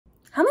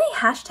How many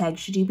hashtags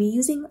should you be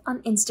using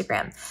on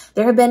Instagram?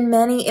 There have been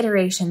many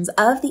iterations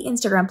of the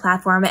Instagram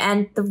platform,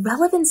 and the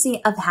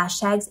relevancy of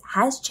hashtags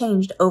has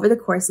changed over the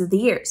course of the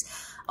years.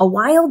 A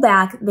while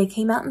back, they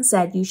came out and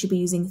said you should be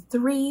using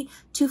 3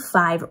 to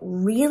 5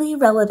 really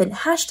relevant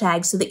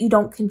hashtags so that you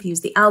don't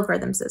confuse the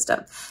algorithm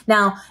system.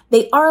 Now,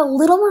 they are a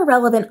little more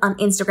relevant on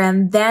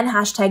Instagram than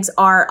hashtags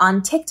are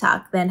on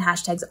TikTok, than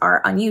hashtags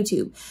are on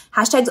YouTube.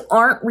 Hashtags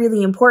aren't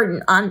really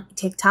important on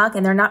TikTok,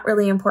 and they're not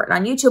really important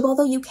on YouTube,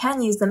 although you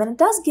can use them, and it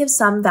does give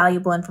some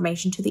valuable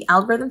information to the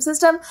algorithm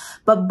system.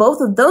 But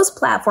both of those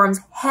platforms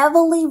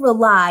heavily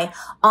rely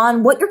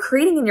on what you're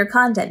creating in your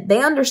content.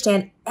 They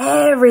understand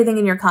everything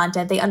in your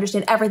content. They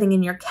understand everything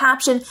in your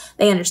caption.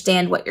 They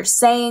understand what you're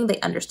saying. They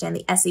understand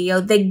the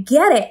SEO. They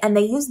get it, and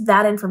they use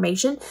that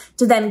information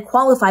to then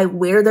qualify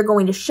where they're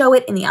going to show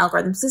it in the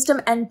algorithm system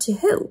and to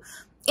who.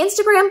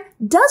 Instagram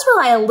does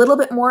rely a little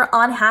bit more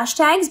on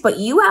hashtags, but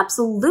you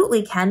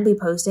absolutely can be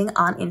posting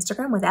on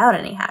Instagram without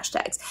any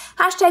hashtags.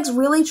 Hashtags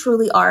really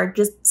truly are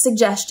just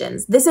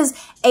suggestions. This is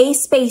a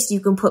space you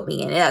can put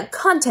me in, a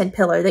content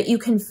pillar that you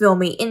can fill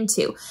me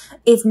into.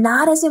 It's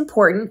not as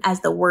important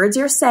as the words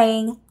you're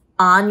saying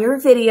on your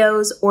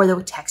videos or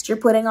the text you're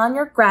putting on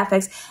your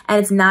graphics,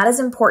 and it's not as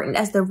important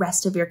as the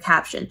rest of your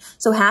caption.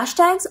 So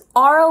hashtags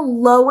are a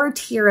lower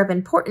tier of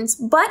importance,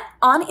 but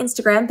on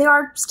Instagram, they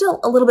are still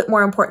a little bit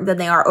more important than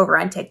they are over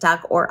on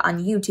TikTok or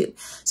on YouTube.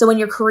 So when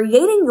you're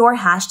creating your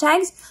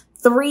hashtags,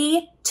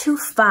 3 to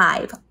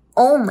 5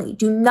 only.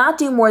 Do not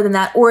do more than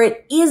that, or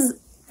it is,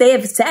 they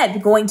have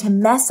said, going to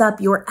mess up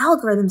your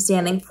algorithm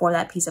standing for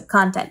that piece of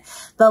content.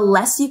 The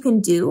less you can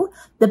do,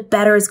 the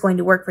better it's going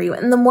to work for you.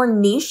 And the more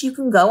niche you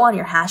can go on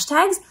your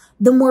hashtags,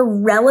 the more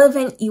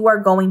relevant you are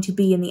going to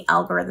be in the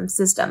algorithm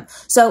system.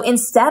 So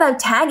instead of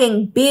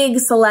tagging big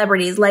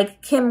celebrities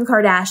like Kim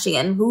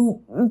Kardashian,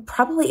 who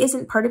probably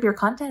isn't part of your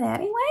content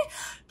anyway,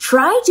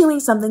 try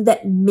doing something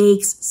that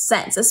makes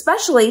sense,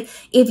 especially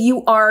if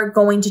you are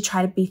going to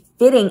try to be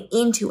fitting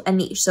into a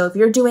niche. So if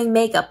you're doing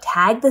makeup,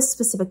 tag the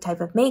specific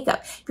type of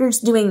makeup. If you're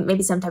just doing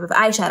maybe some type of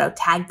eyeshadow,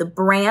 tag the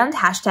brand,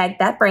 hashtag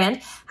that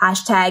brand,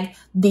 hashtag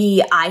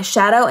the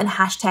eyeshadow, and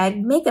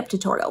hashtag makeup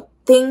tutorial.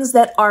 Things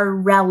that are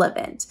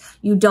relevant.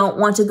 You don't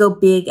want to go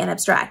big and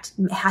abstract.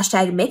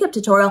 Hashtag makeup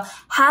tutorial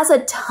has a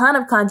ton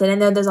of content in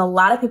there. There's a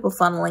lot of people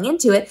funneling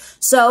into it.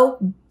 So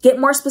get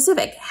more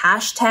specific.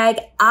 Hashtag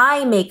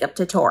eye makeup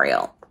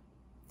tutorial.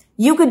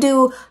 You could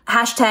do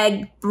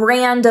hashtag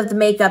brand of the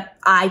makeup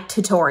eye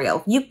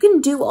tutorial. You can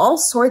do all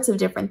sorts of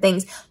different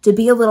things to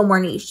be a little more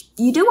niche.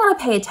 You do want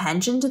to pay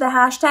attention to the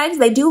hashtags.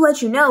 They do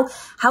let you know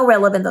how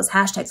relevant those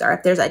hashtags are.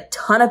 If there's a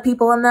ton of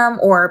people in them,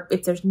 or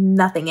if there's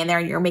nothing in there,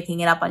 you're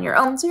making it up on your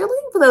own. So you're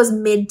looking for those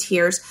mid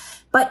tiers,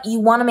 but you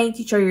want to make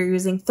sure you're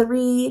using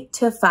 3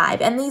 to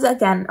 5. And these,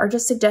 again, are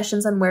just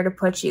suggestions on where to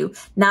put you,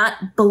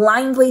 not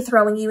blindly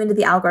throwing you into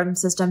the algorithm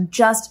system,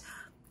 just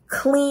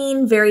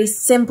clean, very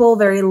simple,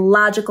 very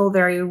logical,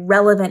 very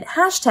relevant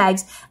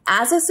hashtags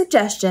as a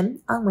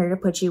suggestion on where to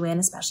put you in,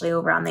 especially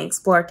over on the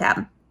Explore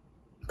tab.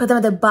 Put them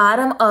at the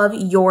bottom of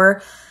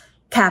your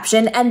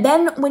caption. And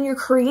then when you're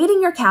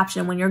creating your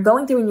caption, when you're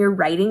going through and you're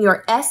writing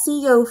your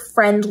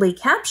SEO-friendly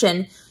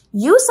caption,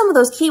 use some of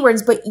those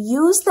keywords, but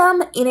use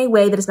them in a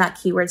way that is not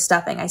keyword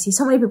stuffing. I see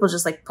so many people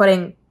just like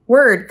putting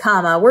word,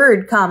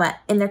 comma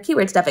in their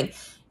keyword stuffing.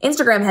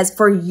 Instagram has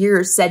for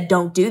years said,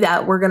 don't do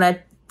that. We're going to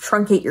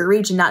truncate your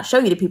reach and not show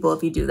you to people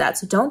if you do that.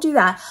 So don't do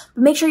that,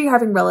 but make sure you're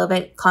having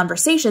relevant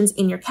conversations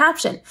in your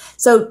caption.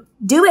 So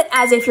do it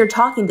as if you're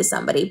talking to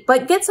somebody,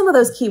 but get some of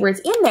those keywords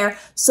in there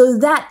so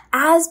that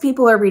as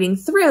people are reading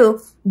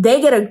through,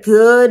 they get a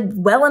good,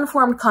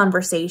 well-informed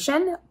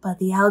conversation, but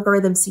the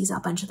algorithm sees a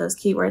bunch of those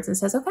keywords and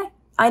says, okay,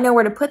 I know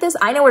where to put this.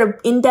 I know where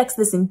to index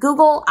this in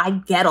Google. I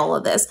get all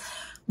of this.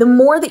 The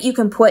more that you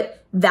can put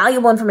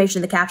valuable information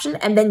in the caption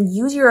and then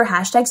use your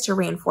hashtags to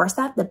reinforce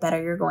that, the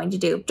better you're going to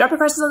do. Drop your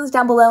questions on this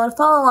down below and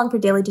follow along for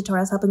daily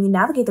tutorials helping you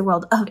navigate the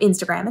world of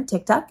Instagram and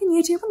TikTok and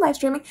YouTube and live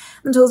streaming,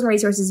 and the tools and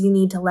resources you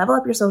need to level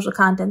up your social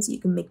content so you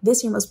can make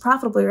this your most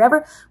profitable year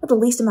ever with the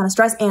least amount of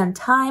stress and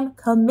time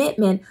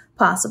commitment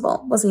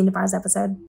possible. We'll see you in tomorrow's episode.